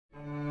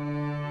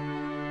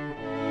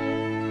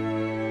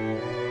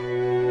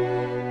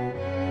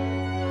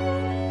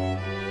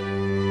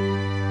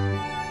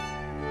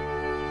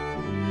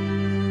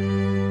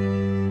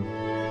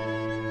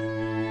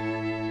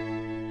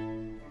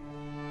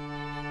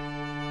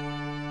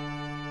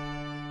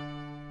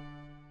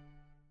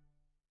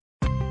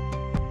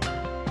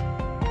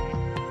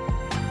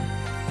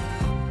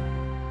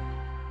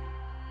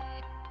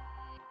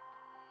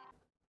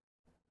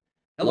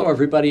Hello,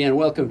 everybody, and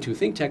welcome to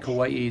ThinkTech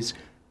Hawaii's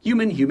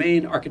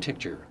Humane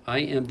Architecture. I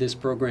am this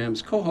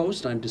program's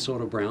co-host. I'm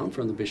DeSoto Brown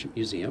from the Bishop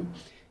Museum.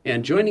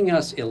 And joining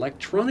us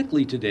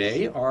electronically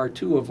today are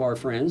two of our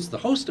friends, the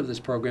host of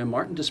this program,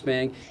 Martin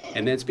Despang,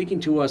 and then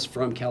speaking to us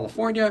from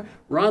California,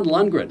 Ron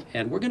Lindgren.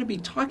 And we're going to be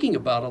talking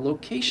about a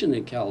location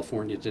in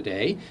California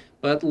today.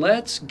 But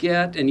let's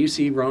get, and you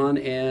see Ron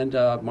and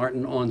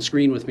Martin on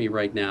screen with me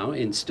right now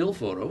in still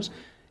photos.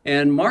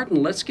 And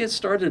Martin, let's get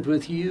started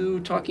with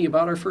you talking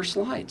about our first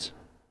slides.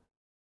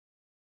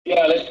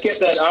 Yeah, let's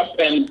get that up.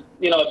 And,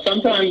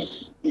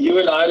 sometimes you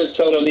and I,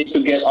 DeSoto, need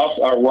to get off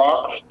our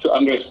rock to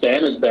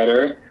understand it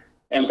better.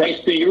 And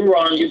thanks to you,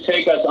 Ron, you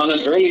take us on an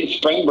early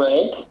spring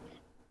break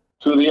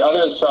to the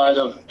other side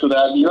of,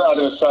 your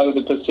other side of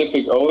the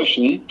Pacific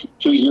Ocean,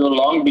 to your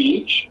Long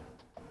Beach.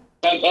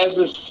 And as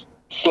this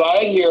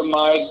slide here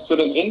might sort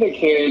of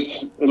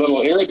indicate a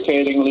little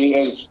irritatingly,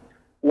 is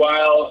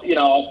while,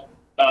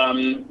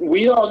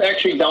 we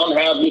don't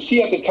have, you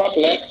see at the top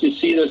left, you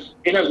see this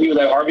interview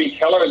that R.B.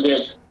 Keller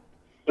did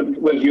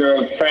with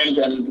your friend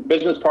and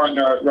business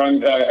partner,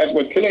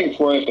 Edward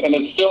Killingsworth, and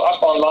it's still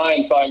up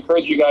online, so I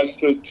encourage you guys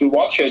to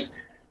watch it.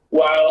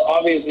 While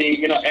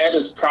obviously, Ed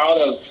is proud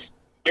of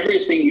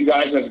everything you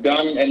guys have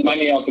done and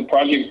many of the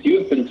projects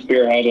you've been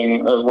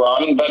spearheading,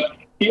 Ron, but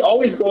he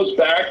always goes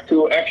back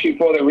to, actually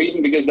for the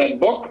reason, because that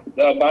book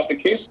about the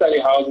case study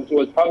houses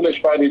was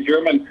published by the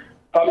German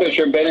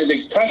publisher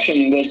Benedict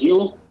Taschen, that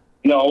you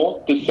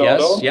know,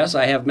 DeSoto. Yes,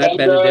 I have met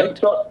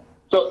Benedict.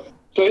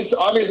 So it's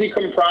obviously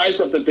comprised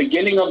of the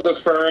beginning of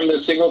the firm,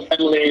 the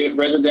single-family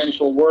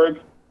residential work,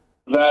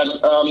 that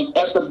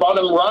at the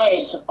bottom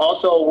right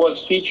also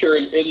was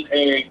featured in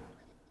a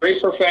very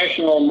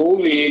professional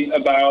movie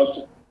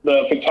about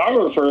the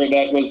photographer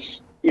that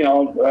was,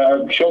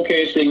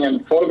 showcasing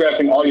and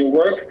photographing all your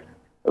work,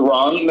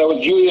 Ron. That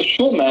was Julius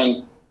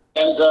Schulman.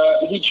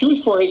 And he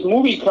chose for his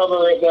movie cover,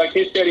 the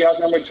case study house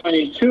number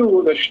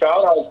 22, the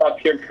Stahlhaus by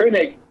Pierre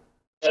Koenig,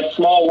 that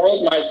small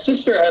world. My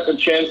sister had the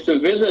chance to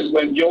visit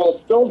when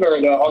Joel Silver,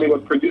 the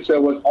Hollywood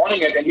producer, was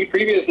owning it, and he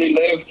previously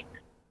lived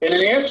in an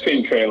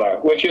Airstream trailer,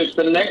 which is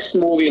the next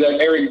movie that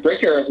Eric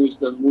Bricker, who's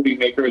the movie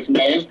maker's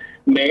name,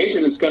 made,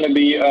 and it's going to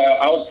be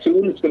out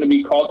soon. It's going to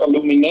be called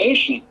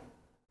Illumination.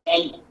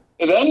 And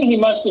then he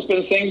must have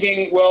been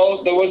thinking,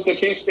 well, there was the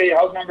case study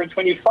house number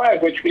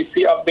 25, which we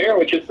see up there,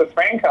 which is the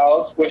Frank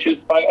House, which is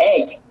by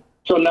Ed.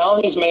 So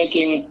now he's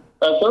making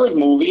a third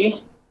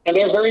movie. And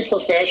they're very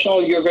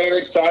professional. You're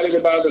very excited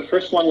about it. The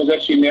first one was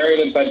actually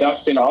narrated by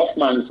Dustin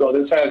Hoffman, so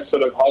this has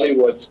sort of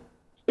Hollywood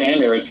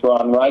standards,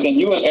 Ron, right? And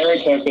you and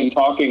Eric have been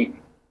talking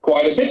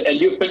quite a bit,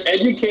 and you've been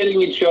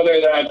educating each other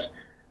that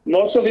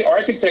most of the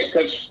architects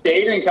have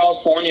stayed in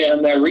California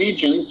and their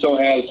region, so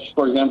has,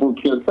 for example,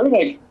 Pierre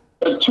Koenig,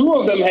 but two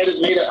of them had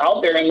made it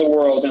out there in the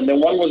world, and the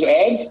one was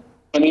Ed,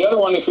 and the other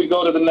one, if we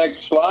go to the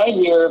next slide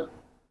here,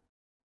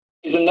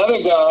 is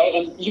another guy,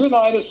 and you and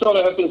I sort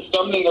of have been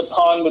stumbling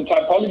upon the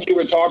typology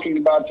we're talking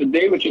about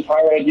today, which is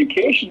higher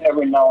education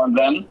every now and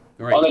then.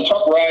 Right. On the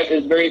top right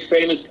is very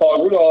famous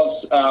Paul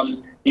Rudolph's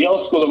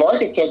Yale School of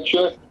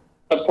Architecture.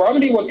 But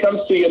probably what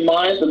comes to your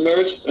mind the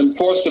most and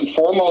first and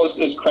foremost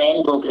is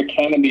Cranbrook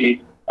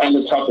Academy on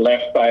the top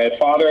left by a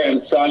father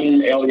and son,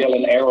 Eliel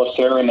and Eero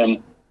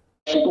Saarinen.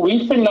 And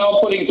we've been now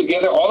putting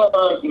together all of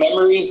our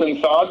memories and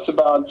thoughts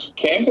about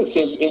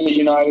campuses in the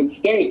United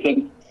States.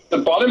 And the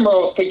bottom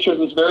row of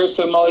pictures is very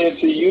familiar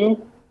to you,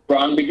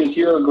 Ron, because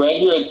you're a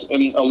graduate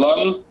and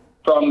alum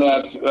from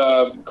that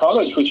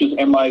college, which is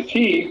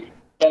MIT,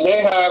 and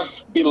they have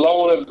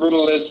below the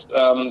brutalist,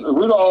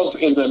 Rudolph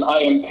is an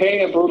IMP,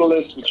 a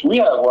brutalist, which we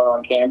have one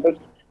on campus.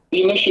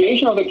 The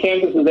initiation of the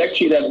campus is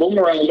actually that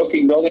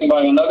boomerang-looking building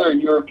by another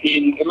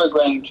European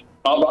immigrant,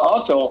 Alba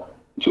Otto.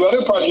 Two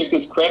other projects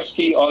is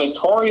Kresge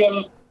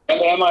Auditorium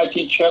and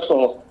MIT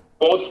Chapel,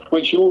 both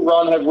which you,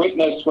 Ron, have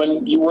witnessed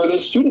when you were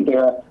the student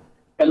there.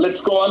 And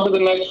let's go on to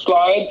the next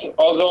slide.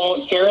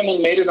 Although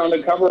Saarinen made it on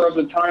the cover of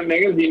the Time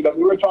magazine, but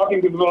we were talking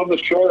before the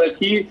show that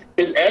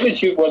his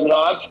attitude was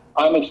not,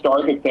 I'm a star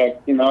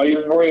architect. He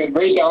was a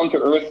very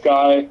down-to-earth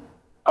guy,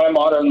 high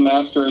modern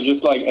master,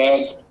 just like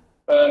Ed.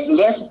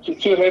 Left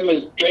to him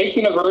is Drake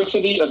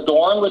University, a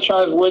dorm, which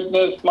I've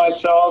witnessed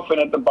myself, and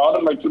at the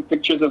bottom are two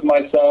pictures of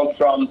myself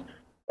from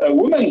a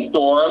women's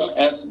dorm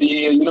at the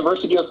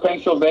University of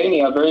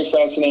Pennsylvania, a very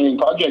fascinating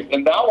project.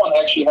 And that one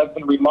actually has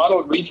been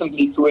remodeled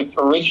recently to its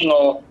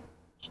original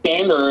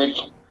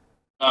standards.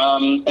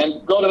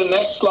 And go to the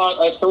next slide.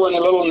 I throw in a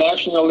little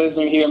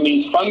nationalism here.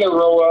 Means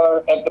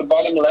Funderoa at the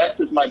bottom left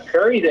is my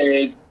Perry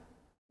days,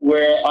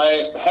 where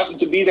I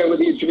happened to be there with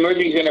the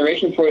emerging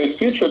generation for a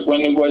field trip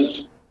when it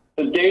was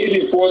the day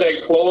before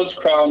they closed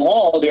Crown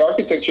Hall, the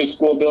architecture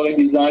school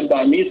building designed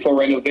by me for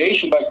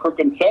renovation by Crook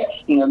and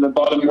Sexton. And the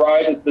bottom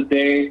right is the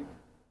day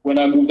when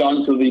I moved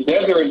on to the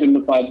desert and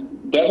with my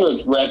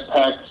desert red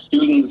pack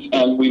students,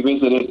 and we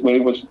visited when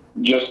it was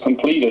just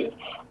completed.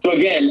 So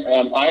again,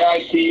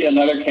 IIT,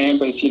 another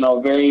campus,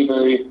 very,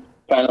 very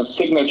kind of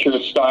signature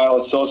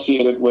style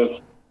associated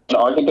with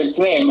architect's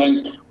name.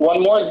 And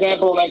one more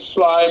example, next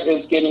slide,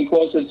 is getting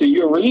closer to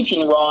your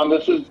region, Ron.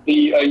 This is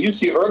the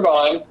UC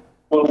Irvine,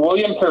 with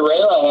William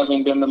Pereira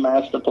having been the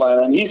master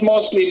planner. And he's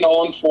mostly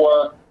known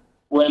for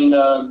when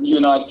you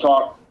and I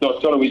talked,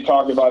 sort of we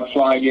talked about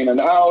flying in and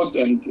out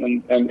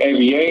and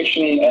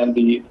aviation and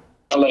the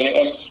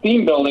LAX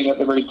steam building at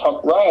the very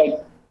top right.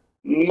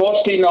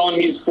 Mostly known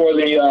he's for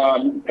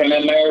the Pan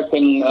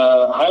American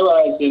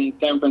high-rise in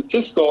San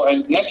Francisco.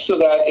 And next to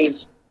that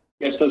is,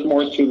 gets us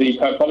more to the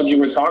typology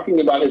we're talking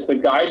about, is the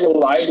Geisel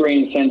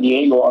Library in San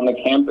Diego on the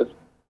campus.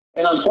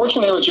 And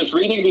unfortunately, I was just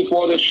reading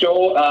before the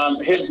show,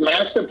 his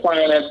master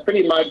plan has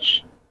pretty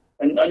much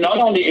not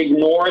only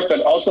ignored,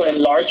 but also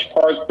in large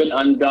parts been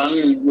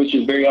undone, which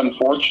is very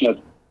unfortunate.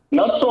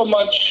 Not so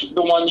much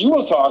the one you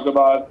will talk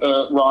about,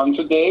 Ron,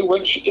 today,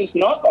 which is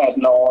not that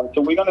known.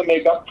 So we're going to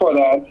make up for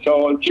that.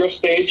 So it's your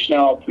stage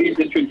now. Please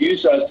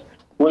introduce us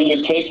where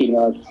you're taking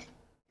us.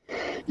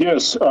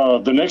 Yes,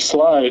 the next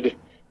slide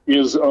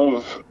is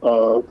of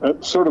a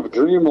sort of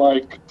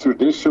dreamlike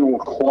traditional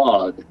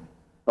quad,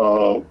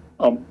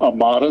 a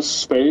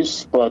modest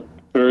space, but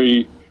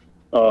very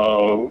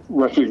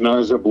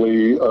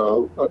recognizably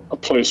a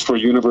place for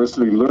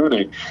university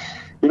learning.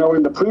 You know,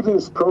 in the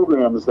previous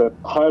programs that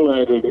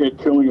highlighted Ed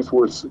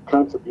Killingsworth's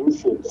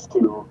contributions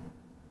to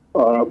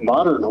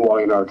modern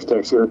Hawaiian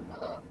architecture,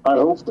 I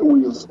hope that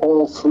we've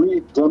all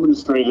three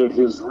demonstrated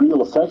his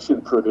real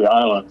affection for the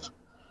islands.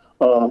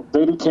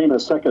 They became a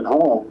second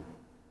home,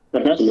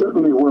 and that's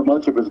certainly where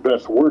much of his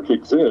best work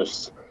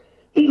exists.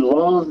 He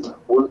loved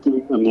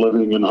working and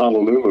living in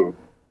Honolulu.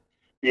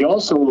 He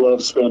also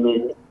loved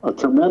spending a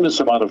tremendous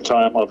amount of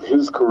time of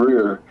his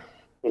career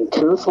in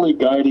carefully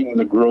guiding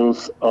the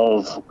growth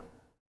of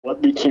what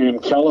became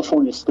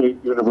California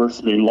State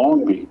University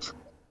Long Beach.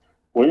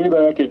 Way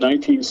back in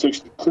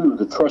 1962,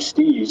 the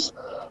trustees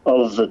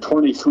of the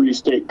 23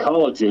 state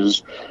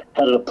colleges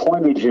had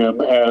appointed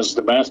him as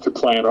the master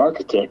plan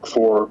architect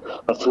for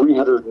a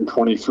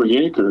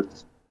 323-acre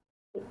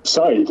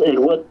site. And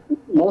what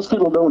most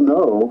people don't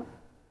know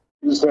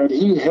is that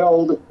he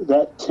held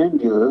that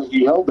tenure,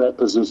 he held that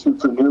position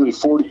for nearly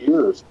 40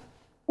 years,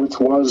 which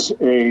was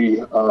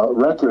a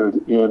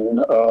record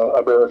in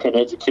American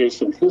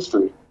education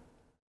history.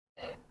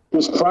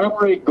 His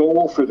primary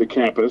goal for the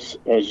campus,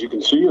 as you can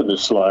see in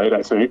this slide,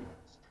 I think,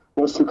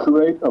 was to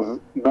create a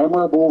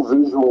memorable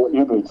visual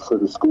image for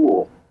the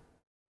school.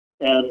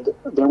 And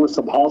there were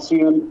some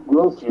halcyon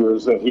growth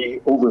years that he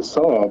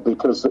oversaw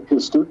because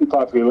his student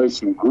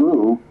population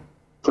grew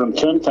from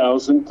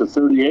 10,000 to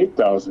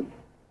 38,000.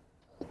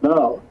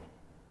 Now,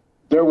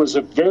 there was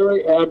a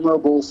very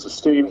admirable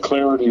sustained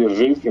clarity of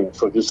vision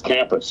for this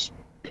campus,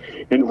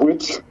 in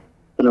which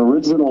an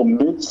original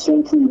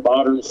mid-century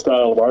modern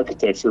style of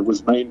architecture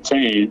was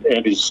maintained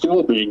and is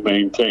still being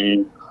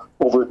maintained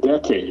over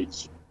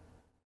decades.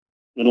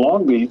 In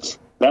Long Beach,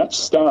 that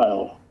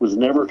style was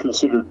never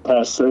considered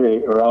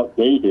passé or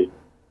outdated.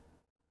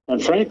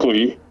 And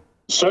frankly,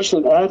 such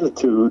an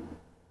attitude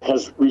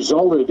has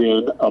resulted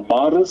in a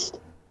modest,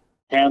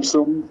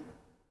 handsome,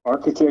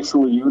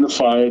 architecturally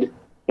unified,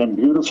 and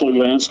beautifully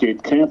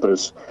landscaped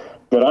campus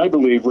that I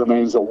believe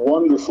remains a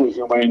wonderfully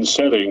humane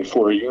setting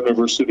for a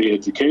university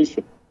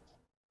education.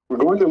 We're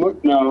going to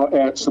look now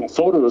at some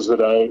photos that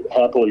I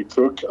happily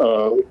took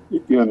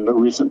in the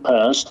recent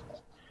past.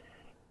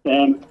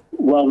 And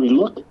while we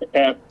look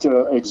at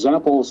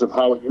examples of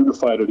how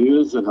unified it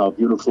is and how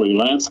beautifully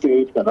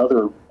landscaped and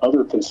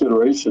other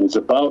considerations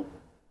about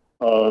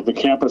the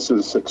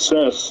campus's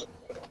success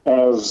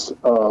as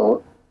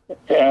a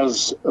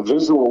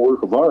visual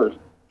work of art,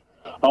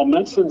 I'll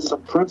mention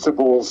some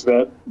principles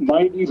that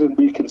might even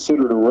be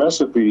considered a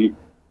recipe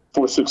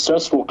for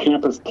successful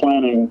campus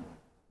planning,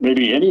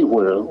 maybe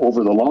anywhere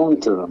over the long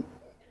term.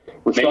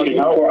 We're maybe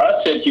for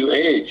us at your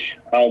age.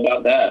 How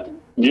about that?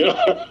 Yeah.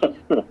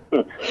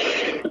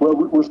 Well,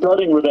 we're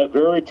starting with that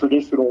very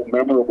traditional,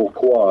 memorable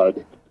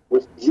quad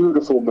with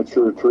beautiful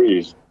mature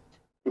trees.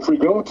 If we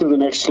go to the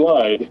next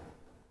slide,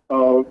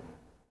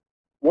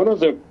 one of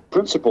the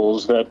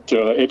principles that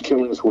Ed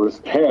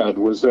Killingsworth had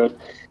was that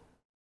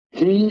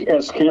he,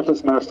 as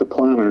campus master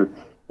planner,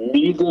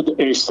 needed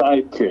a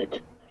sidekick,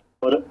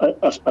 but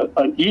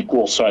an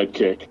equal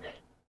sidekick.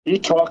 He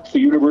talked the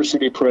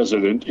university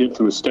president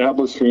into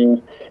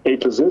establishing a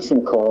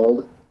position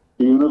called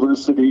the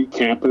University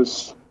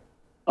Campus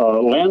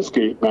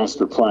Landscape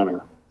Master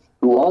Planner,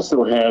 who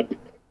also had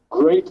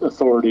great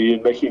authority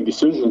in making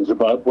decisions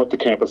about what the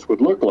campus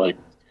would look like.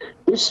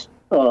 This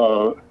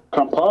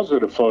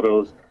composite of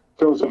photos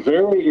shows a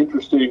very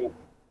interesting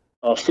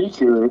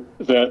feature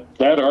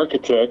that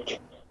architect,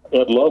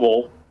 Ed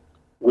Lovell,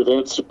 with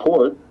Ed's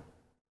support,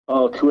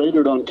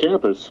 created on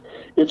campus.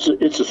 It's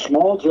a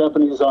small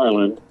Japanese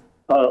island,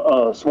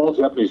 a small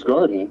Japanese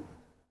garden,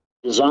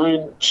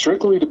 designed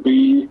strictly to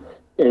be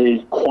a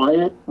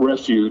quiet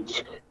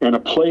refuge and a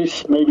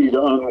place maybe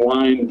to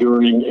unwind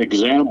during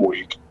exam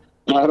week,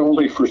 not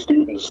only for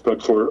students,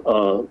 but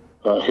for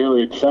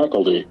harried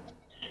faculty.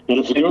 And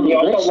if you go to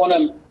the next,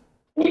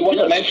 we want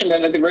to mention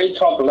that at the very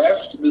top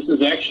left, this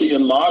is actually a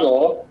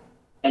model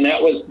and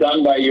that was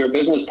done by your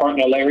business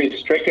partner, Larry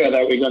Stricker,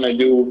 that we're going to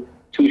do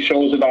 2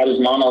 shows about his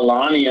mama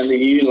Lonnie and the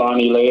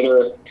Iolani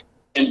later.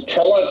 And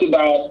tell us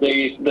about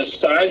the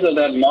size of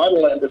that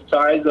model and the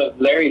size of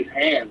Larry's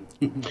hand.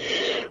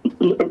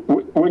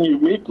 When you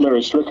meet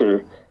Larry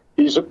Stricker,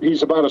 he's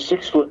about a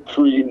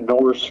 6'3"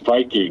 Norse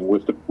Viking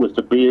with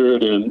the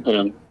beard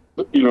and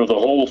you know, the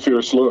whole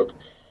fierce look.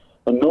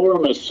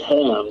 Enormous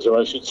hands, or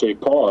I should say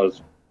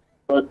paws,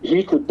 but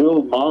he could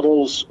build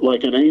models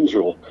like an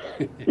angel.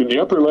 In the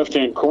upper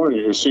left-hand corner,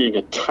 you're seeing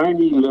a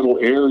tiny little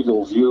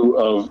aerial view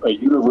of a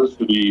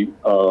university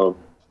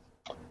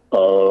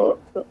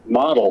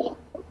model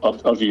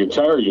of the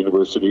entire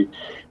university.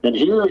 And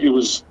here it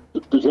was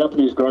the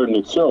Japanese garden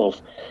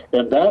itself.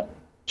 And that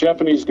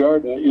Japanese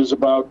garden is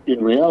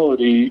in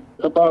reality,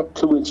 about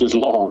 2 inches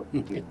long.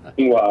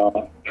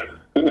 Wow.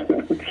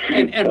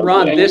 And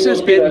Ron, this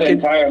has been that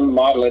entire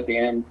model at the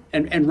end.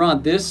 And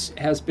Ron, this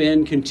has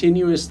been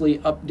continuously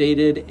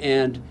updated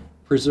and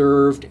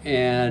preserved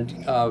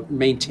and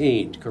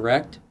maintained,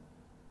 correct?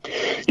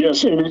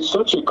 Yes, and it's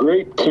such a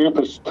great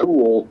campus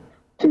tool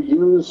to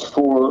use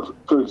for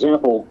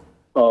example,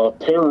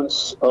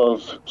 parents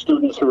of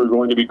students who are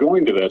going to be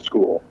going to that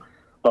school,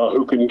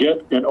 who can get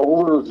an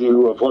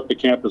overview of what the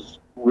campus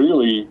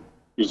really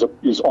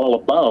is all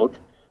about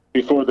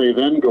before they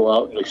then go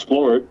out and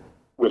explore it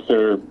with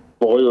their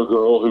boy or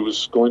girl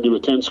who's going to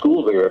attend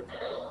school there,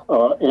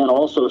 and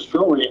also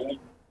showing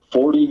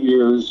 40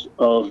 years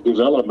of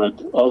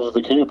development of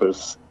the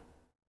campus.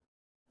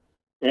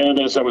 And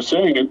as I was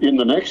saying in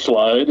the next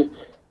slide,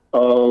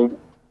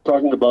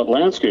 talking about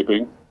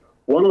landscaping,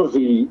 one of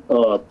the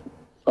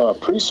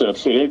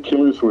precepts that Ed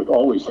Killingsworth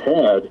always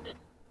had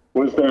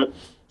was that,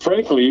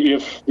 frankly,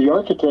 if the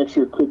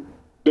architecture could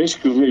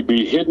basically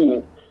be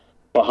hidden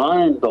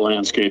behind the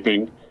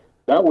landscaping,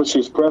 that was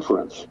his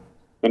preference.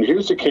 And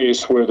here's a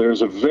case where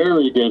there's a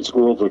very dense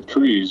grove of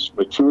trees,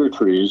 mature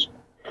trees,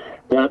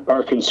 that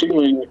are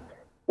concealing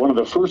one of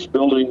the first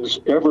buildings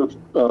ever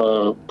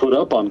put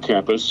up on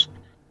campus,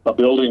 a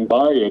building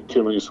by Ed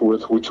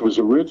Killingsworth, which was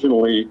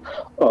originally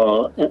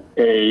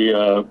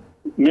a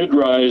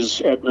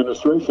mid-rise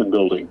administration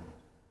building.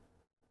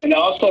 And I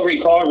also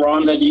recall,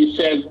 Ron, that you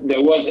said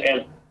there was,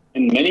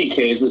 in many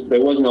cases, there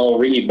was no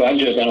really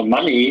budget and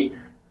money.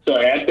 So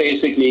Ed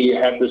basically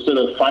had this sort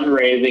of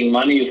fundraising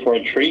money for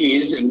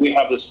trees, and we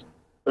have this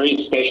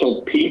very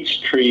special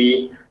peach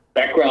tree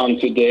background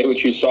today,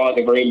 which you saw at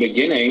the very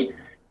beginning.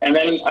 And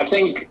then I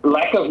think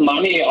lack of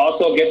money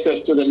also gets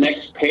us to the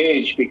next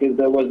page, because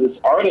there was this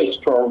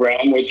artist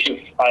program, which, if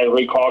I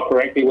recall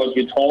correctly, what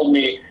you told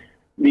me,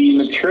 the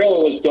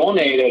material was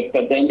donated,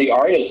 but then the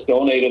artists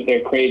donated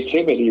their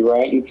creativity,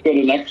 right? Let's go to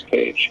the next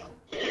page.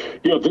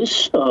 Yeah,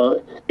 this,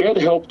 Ed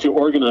helped to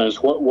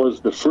organize what was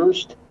the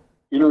first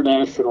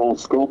international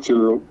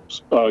sculpture,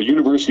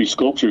 university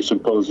sculpture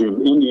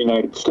symposium in the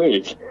United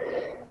States.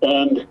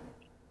 And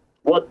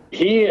what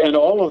he and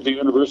all of the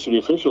university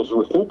officials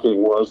were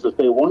thinking was that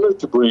they wanted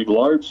to bring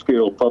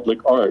large-scale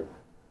public art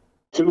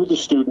to the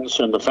students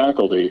and the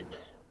faculty,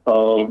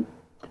 and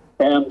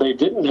they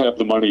didn't have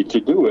the money to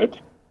do it.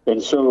 And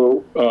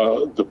so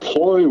the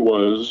ploy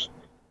was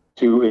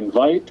to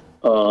invite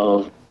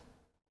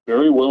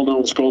very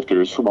well-known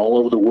sculptors from all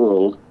over the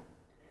world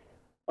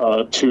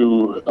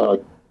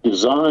to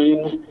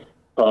design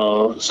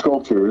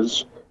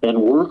sculptures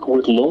and work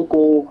with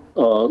local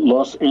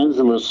Los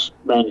Angeles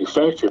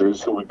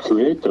manufacturers who would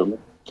create them.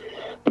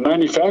 The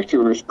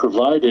manufacturers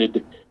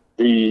provided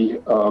the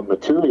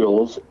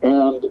materials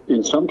and,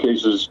 in some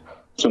cases,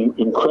 some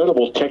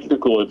incredible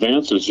technical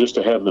advances just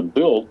to have them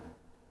built.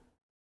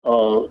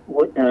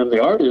 And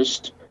the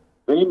artists,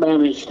 they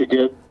managed to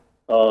get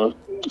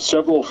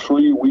several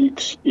free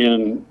weeks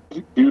in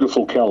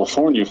beautiful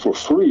California for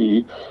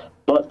free,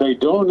 but they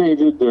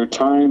donated their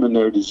time and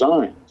their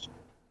designs.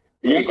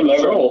 Very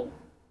clever.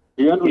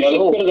 Yeah, let's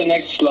go to the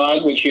next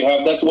slide, which you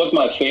have. That was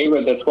my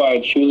favorite. That's why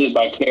I choose it,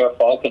 by Claire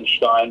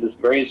Falkenstein. This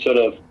very sort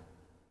of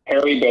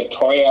Harry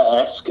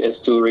Bertoya-esque, as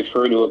to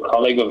refer to a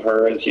colleague of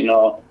hers, you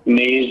know,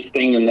 maze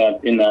thing in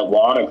that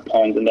water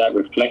pond, in that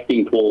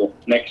reflecting pool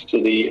next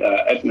to the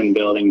admin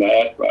building by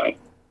Ed, right?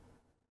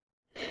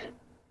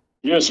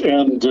 Yes,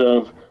 and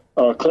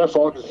Claire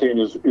Falkenstein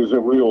is a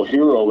real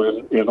hero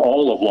in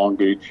all of Long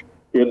Beach,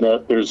 in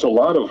that there's a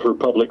lot of her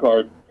public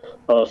art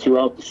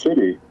throughout the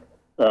city.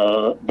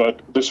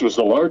 But this was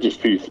the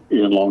largest piece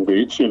in Long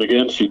Beach. And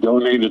again, she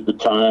donated the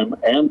time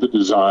and the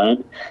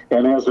design.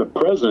 And as a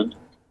present,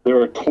 there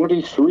are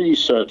 23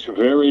 such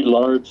very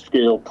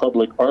large-scale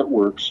public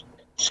artworks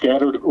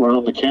scattered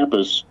around the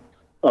campus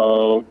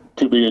to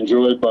be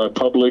enjoyed by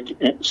public,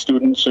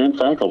 students, and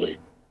faculty.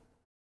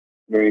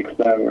 Very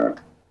clever.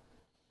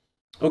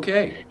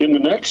 Okay. In the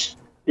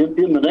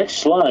next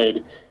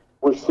slide,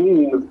 we're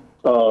seeing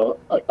a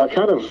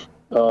kind of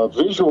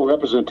visual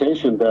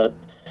representation that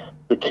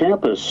the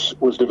campus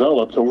was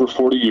developed over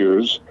 40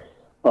 years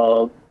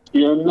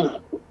in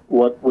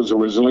what was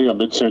originally a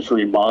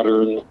mid-century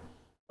modern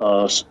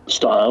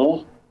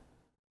style.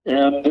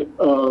 And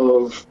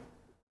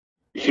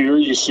here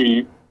you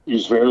see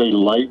these very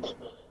light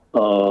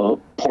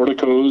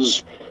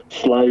porticos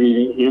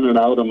sliding in and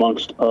out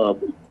amongst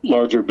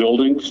larger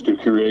buildings to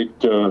create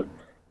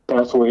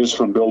pathways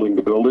from building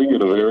to building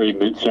in a very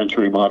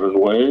mid-century modern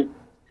way.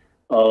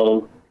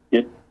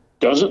 It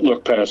doesn't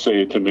look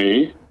passé to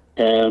me,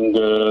 and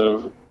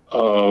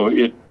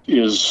it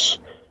is,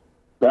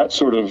 that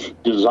sort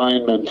of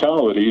design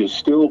mentality is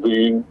still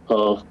being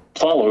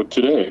followed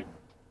today.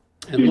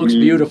 It looks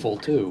beautiful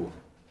too.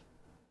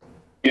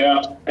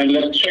 Yeah, and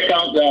let's check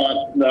out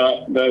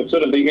the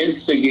sort of the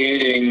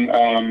instigating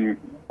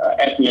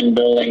admin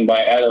building by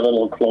Ed a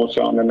little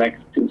closer on the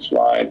next two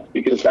slides,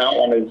 because that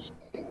one is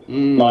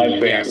my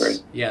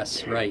favorite.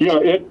 Yes, right.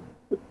 Yeah,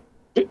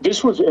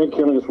 this was Ed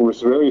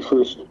Killingsworth's very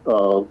first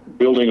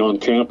building on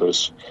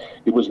campus.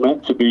 It was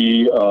meant to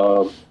be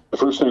the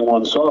first thing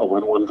one saw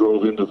when one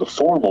drove into the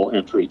formal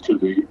entry to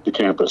the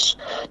campus.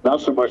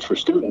 Not so much for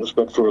students,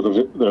 but for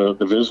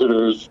the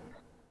visitors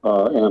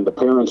and the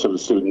parents of the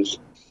students.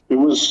 It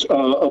was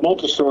a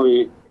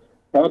multi-story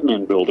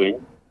admin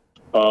building,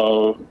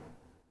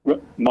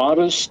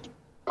 modest,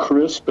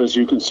 crisp, as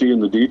you can see in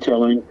the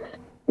detailing,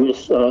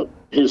 with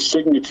his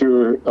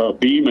signature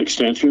beam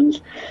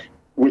extensions,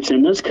 which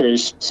in this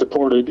case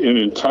supported an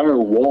entire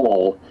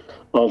wall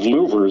of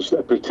louvers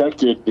that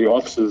protected the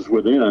offices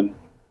within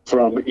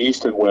from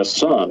east and west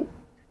sun.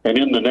 And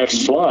in the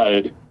next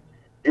slide,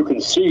 you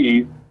can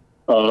see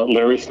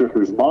Larry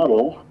Stricker's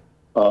model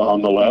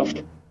on the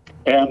left,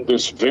 and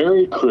this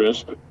very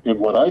crisp, and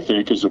what I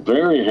think is a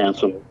very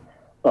handsome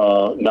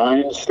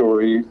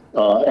 9-story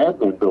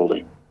admin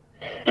building.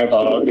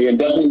 Absolutely. And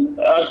doesn't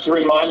us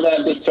remind that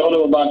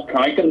DeSoto about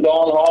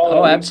Kuykendall Hall?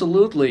 Oh,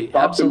 absolutely.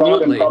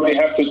 Absolutely. And probably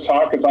have to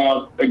talk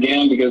about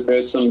again, because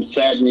there's some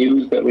sad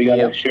news that we got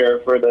to share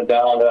further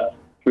down the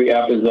 3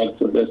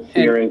 episodes of this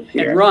series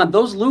here. And Ron,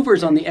 those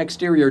louvers on the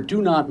exterior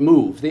do not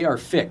move. They are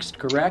fixed,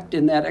 correct,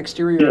 in that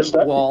exterior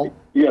wall?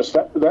 Yes,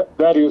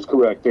 that is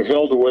correct. They're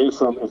held away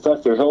from, in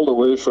fact, they're held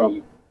away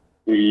from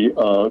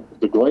the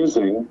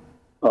glazing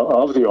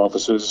of the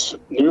offices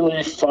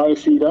nearly 5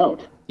 feet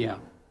out. Yeah.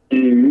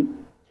 Mm-hmm.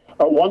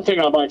 One thing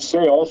I might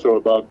say also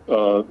about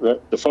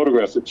the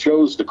photograph that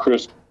shows the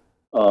crisp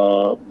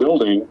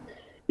building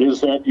is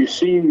that you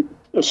see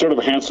a sort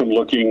of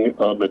handsome-looking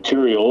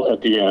material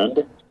at the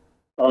end,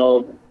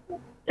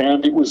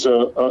 and it was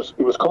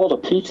called a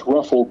peach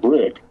ruffle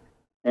brick,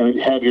 and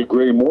it had a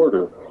gray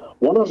mortar.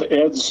 One of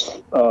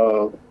Ed's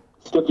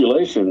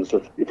stipulations,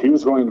 if he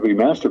was going to be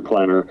master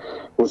planner,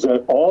 was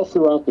that all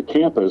throughout the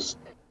campus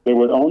there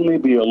would only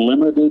be a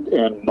limited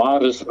and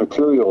modest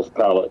materials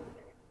palette.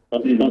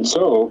 And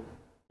so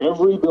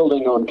every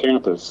building on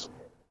campus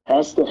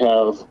has to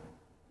have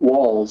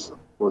walls,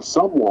 or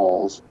some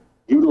walls,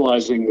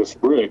 utilizing this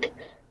brick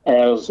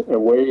as a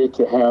way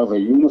to have a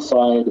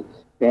unified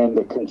and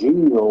a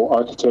congenial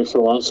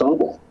architectural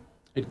ensemble.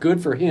 It's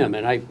good for him,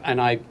 and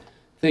I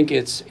think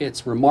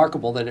it's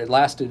remarkable that it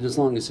lasted as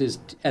long as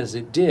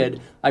it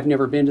did. I've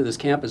never been to this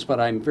campus, but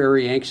I'm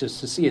very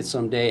anxious to see it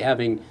someday,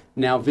 having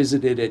now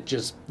visited it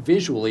just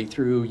visually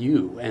through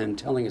you and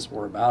telling us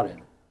more about it.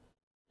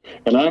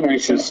 And I'm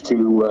anxious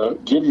to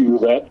give you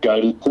that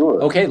guided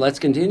tour. Okay, let's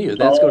continue.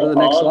 Let's go to the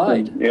next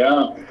slide.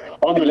 Yeah.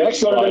 On the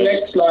next slide. Go to the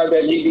next slide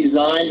that he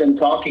designed, and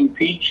talking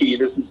peachy.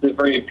 This is a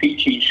very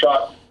peachy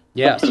shot.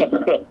 Yes.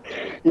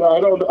 Yeah,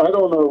 I don't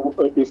know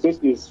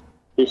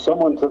if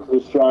someone took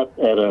this shot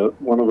at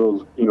one of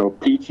those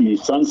peachy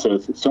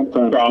sunsets that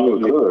sometimes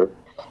do occur.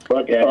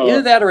 But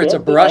either that or it's a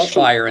brush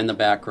fire in the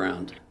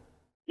background.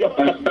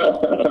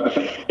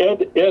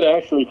 Ed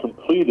actually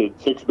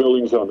completed 6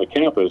 buildings on the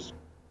campus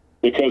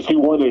because he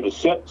wanted to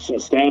set some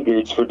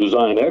standards for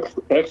design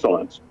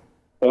excellence.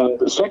 And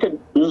the second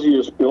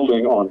busiest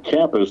building on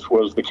campus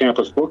was the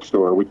campus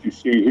bookstore, which you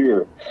see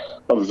here.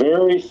 A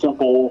very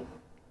simple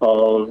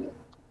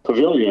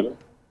pavilion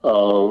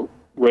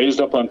raised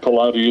up on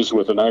pilates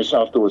with a nice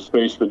outdoor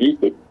space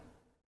beneath it.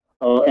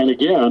 And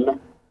again,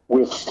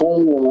 with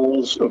full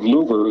walls of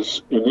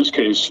louvers, in this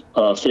case,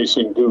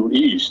 facing due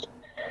east.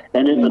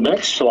 And in the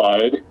next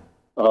slide,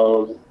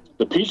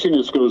 the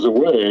peachiness goes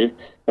away,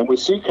 and we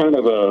see kind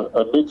of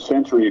a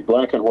mid-century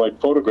black and white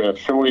photograph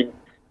showing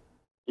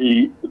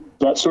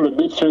that sort of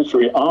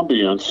mid-century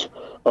ambience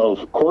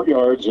of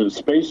courtyards and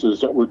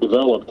spaces that were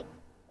developed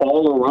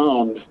all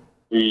around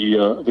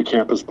the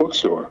campus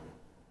bookstore.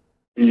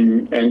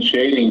 And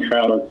shading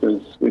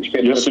trellises, which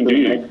gets us to the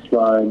next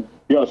slide.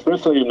 Yeah,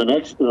 especially in the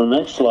next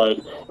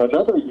slide,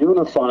 another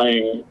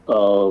unifying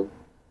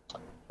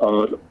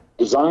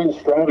design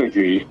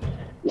strategy,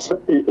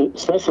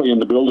 especially in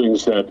the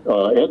buildings that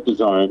Ed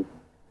designed,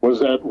 was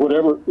that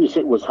whatever, if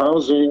it was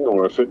housing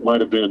or if it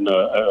might have been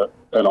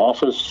an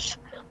office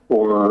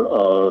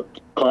or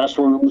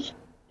classrooms,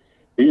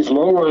 these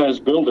low-rise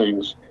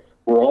buildings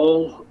were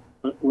all,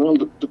 well,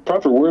 the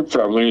proper word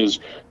probably is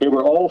they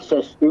were all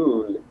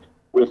festooned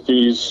with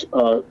these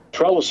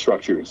trellis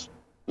structures,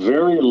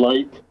 very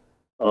light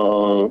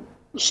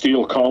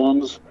steel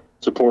columns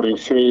supporting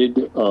shade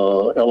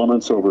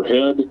elements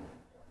overhead,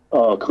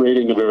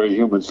 creating a very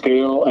human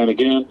scale, and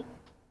again,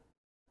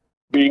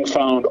 being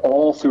found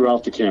all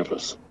throughout the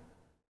campus.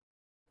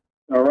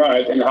 All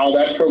right, and how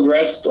that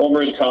progressed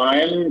over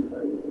time,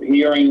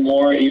 hearing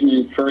more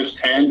even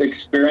first-hand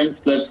experience.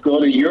 Let's go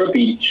to your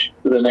beach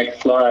to the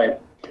next slide.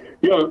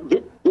 Yeah,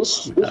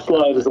 this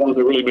slide is the one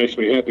that really makes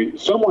me happy.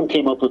 Someone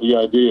came up with the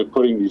idea of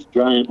putting these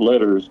giant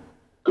letters,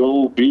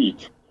 "Go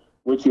Beach,"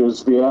 which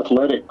is the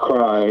athletic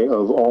cry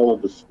of all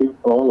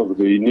of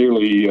the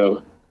nearly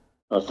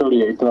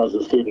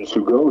 38,000 students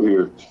who go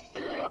here.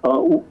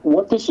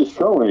 What this is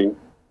showing,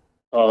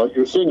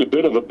 you're seeing a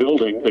bit of a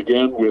building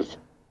again with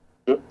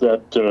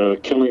that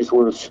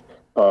Killingsworth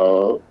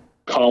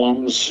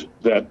columns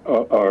that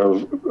are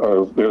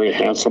very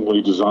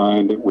handsomely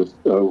designed with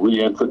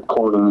re-entrant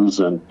corners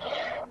and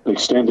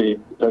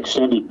extended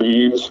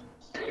beams.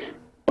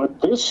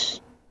 But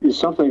this is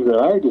something that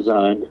I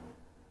designed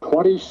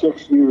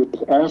 26 years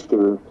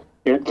after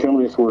Ed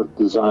Killingsworth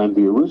designed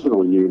the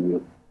original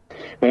union.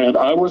 And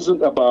I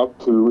wasn't about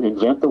to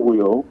invent the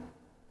wheel,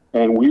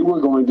 and we were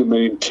going to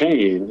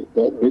maintain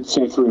that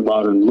mid-century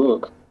modern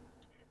look,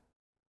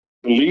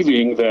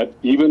 believing that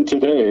even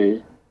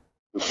today,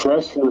 the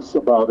freshness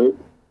about it,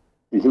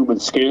 the human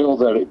scale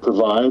that it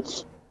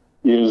provides,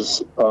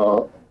 is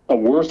a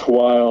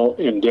worthwhile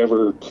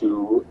endeavor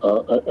to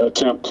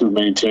attempt to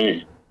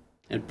maintain.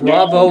 And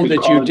bravo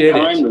that you did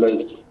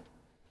it.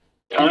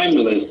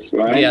 Timeless,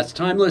 right? Yes,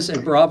 timeless,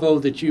 and bravo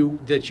that you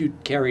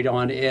carried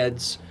on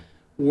Ed's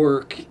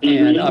work,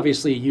 and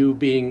obviously you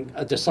being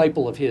a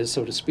disciple of his,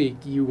 so to speak,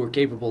 you were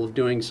capable of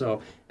doing so,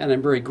 and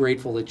I'm very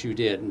grateful that you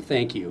did, and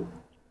thank you.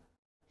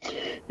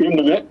 In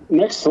the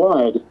next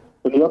slide,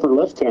 in the upper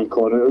left-hand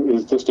corner,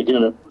 is just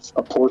again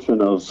a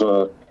portion of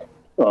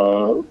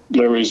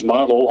Larry's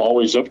model,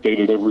 always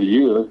updated every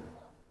year,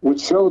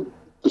 which showed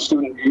the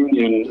student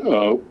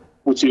union,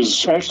 which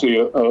is actually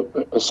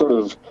a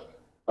sort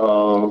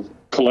of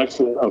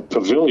collection of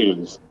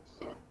pavilions.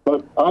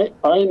 But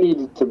I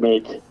needed to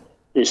make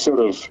a sort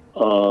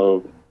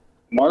of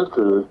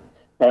marker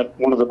at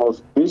one of the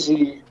most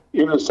busy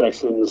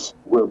intersections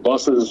where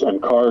buses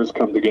and cars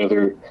come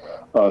together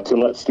to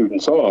let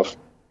students off.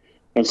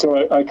 And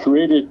so I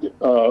created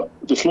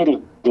this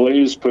little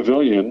glazed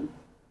pavilion.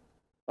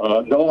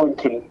 No one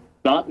can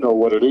not know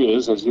what it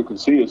is. As you can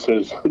see, it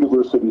says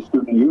University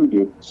Student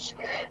Union.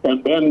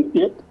 And then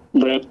it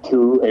led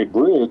to a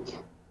bridge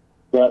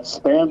that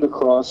spanned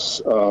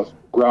across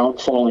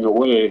ground falling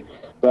away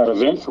that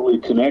eventually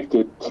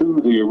connected to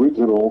the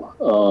original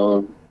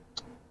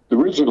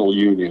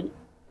union.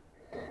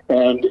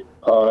 And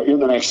in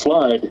the next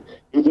slide,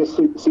 you just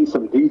see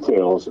some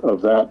details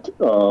of that,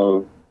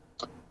 the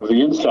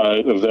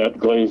inside of that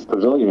glazed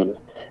pavilion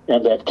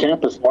and that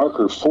campus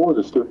marker for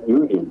the student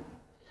union.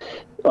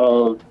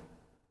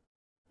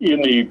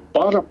 In the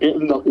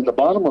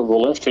bottom of the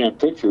left-hand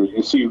picture,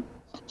 you see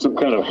some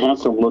kind of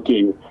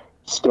handsome-looking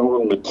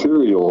stone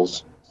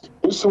materials.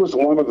 This was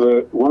one of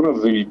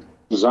the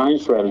design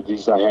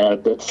strategies I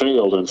had that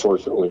failed,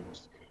 unfortunately.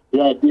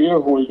 The idea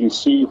where you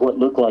see what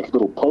look like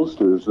little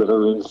posters that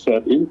are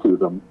set into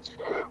them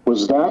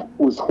was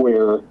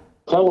where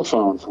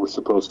telephones were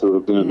supposed to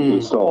have been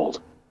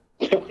installed.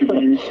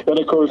 And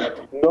of course,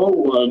 no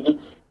one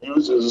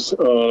uses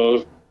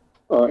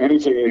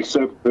anything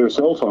except their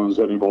cell phones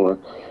anymore.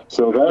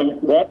 So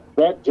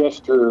that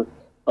gesture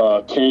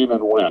came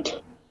and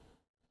went.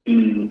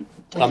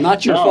 Well,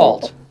 not your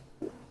fault.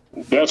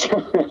 That's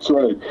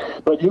right.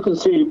 But you can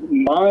see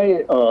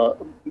my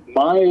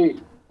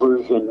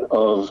version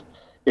of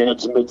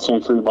Ed's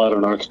mid-century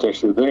modern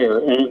architecture there.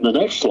 And in the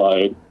next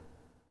slide,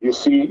 you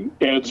see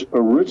Ed's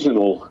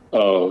original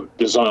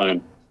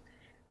design,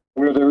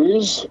 where there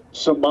is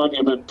some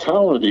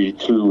monumentality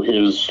to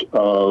his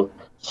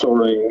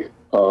soaring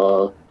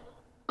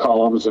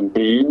columns and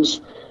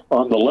beams.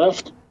 On the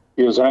left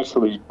is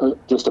actually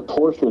just a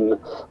portion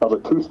of a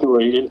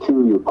two-story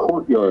interior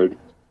courtyard,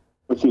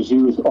 which is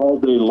used all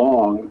day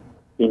long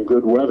in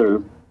good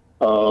weather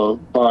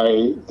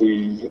by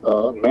the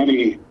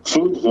many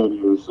food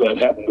venues that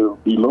happen to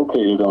be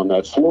located on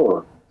that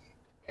floor.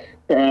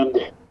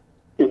 And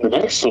in the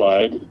next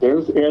slide,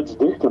 there's Ed's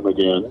dictum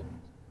again.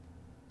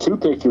 Two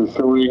pictures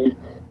showing,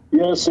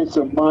 yes, it's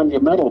a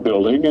monumental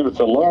building and it's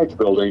a large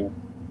building,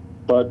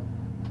 but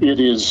it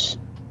is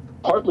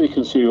partly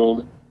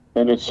concealed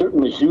and it's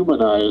certainly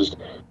humanized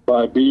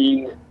by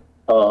being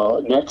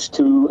next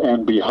to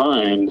and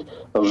behind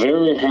a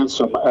very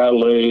handsome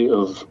alley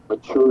of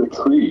mature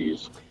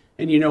trees.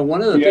 And you know,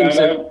 one of the things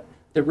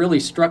that really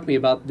struck me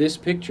about this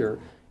picture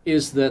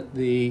is that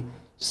the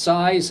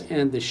size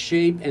and the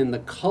shape and the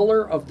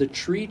color of the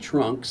tree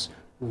trunks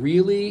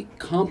really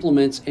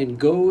complements and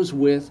goes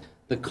with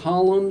the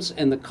columns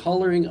and the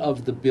coloring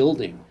of the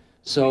building.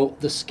 So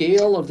the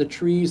scale of the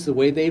trees, the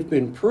way they've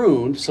been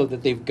pruned so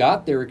that they've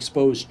got their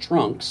exposed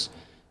trunks,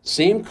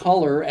 same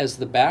color as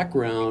the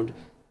background,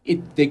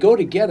 they go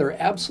together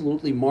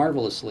absolutely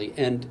marvelously.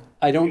 And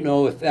I don't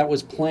know if that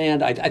was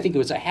planned. I think it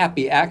was a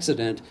happy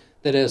accident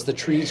that as the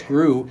trees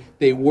grew,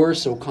 they were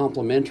so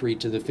complementary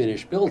to the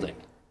finished building.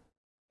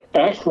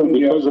 Actually,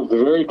 because of the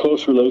very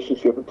close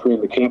relationship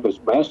between the campus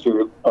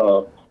master,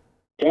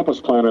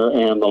 campus planner,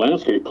 and the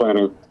landscape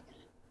planner,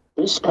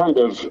 this kind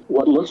of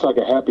what looks like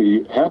a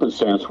happy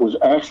happenstance was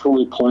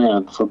actually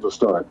planned from the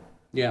start.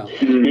 Yeah.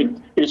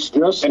 It's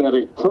just that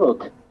it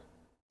took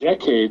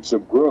decades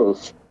of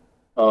growth.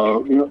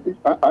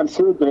 I'm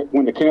sure that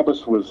when the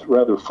campus was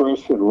rather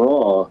fresh and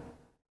raw,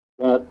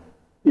 that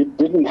it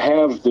didn't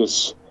have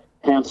this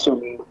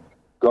handsome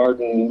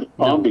garden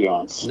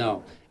ambiance.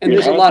 No. And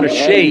there's a lot of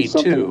shade,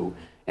 too.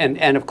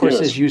 And of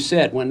course, as you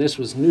said, when this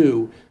was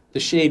new, the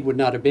shade would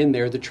not have been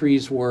there. The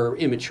trees were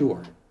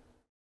immature.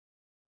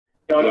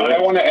 I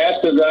want to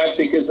add to that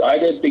because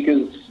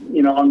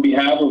on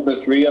behalf of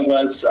the three of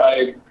us,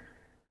 I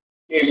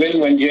gave in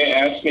when Jay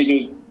asked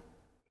me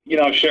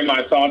to, share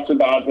my thoughts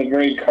about the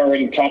very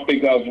current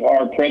topic of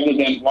our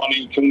president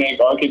wanting to make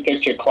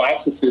architecture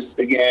classicist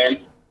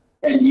again.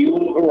 And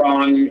you,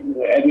 Ron,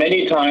 at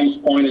many times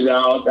pointed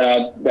out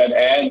that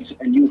ads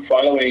and you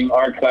following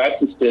are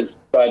classicist,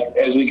 but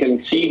as we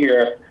can see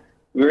here,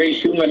 very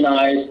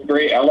humanized,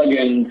 very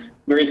elegant,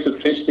 very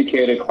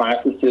sophisticated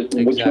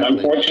classicism, which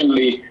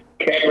unfortunately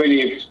can't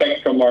really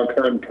expect from our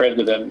current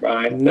president,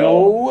 right?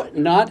 No,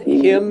 not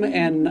him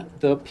and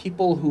the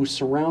people who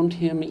surround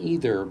him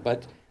either,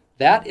 but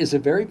that is a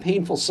very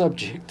painful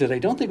subject that I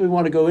don't think we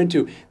want to go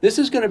into. This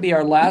is going to be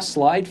our last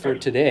slide for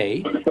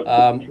today.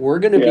 We're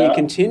going to be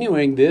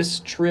continuing this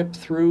trip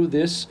through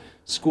this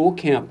school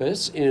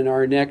campus in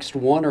our next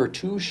 1 or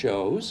 2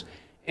 shows.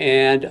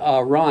 And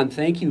Ron,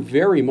 thank you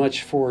very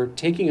much for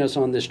taking us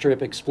on this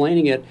trip,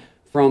 explaining it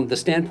from the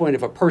standpoint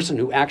of a person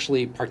who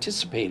actually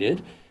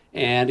participated.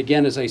 And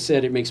again, as I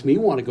said, it makes me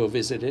want to go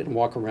visit it and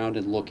walk around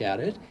and look at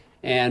it.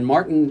 And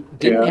Martin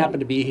didn't happen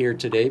to be here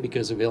today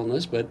because of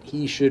illness, but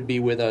he should be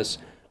with us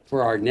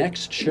for our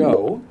next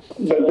show.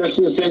 But this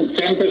is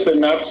incentive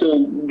enough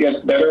to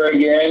get better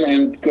again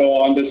and go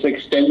on this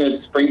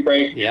extended spring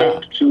break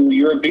trip to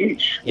your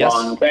beach. Yes,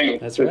 Ron,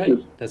 thanks. That's right.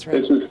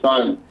 This is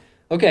fun.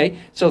 Okay,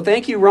 so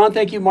thank you, Ron.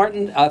 Thank you,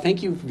 Martin.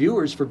 Thank you,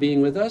 viewers, for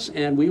being with us.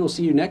 And we will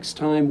see you next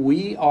time.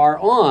 We are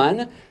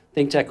on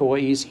ThinkTech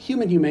Hawaii's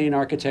Human Humane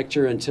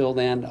Architecture. Until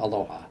then,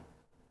 aloha.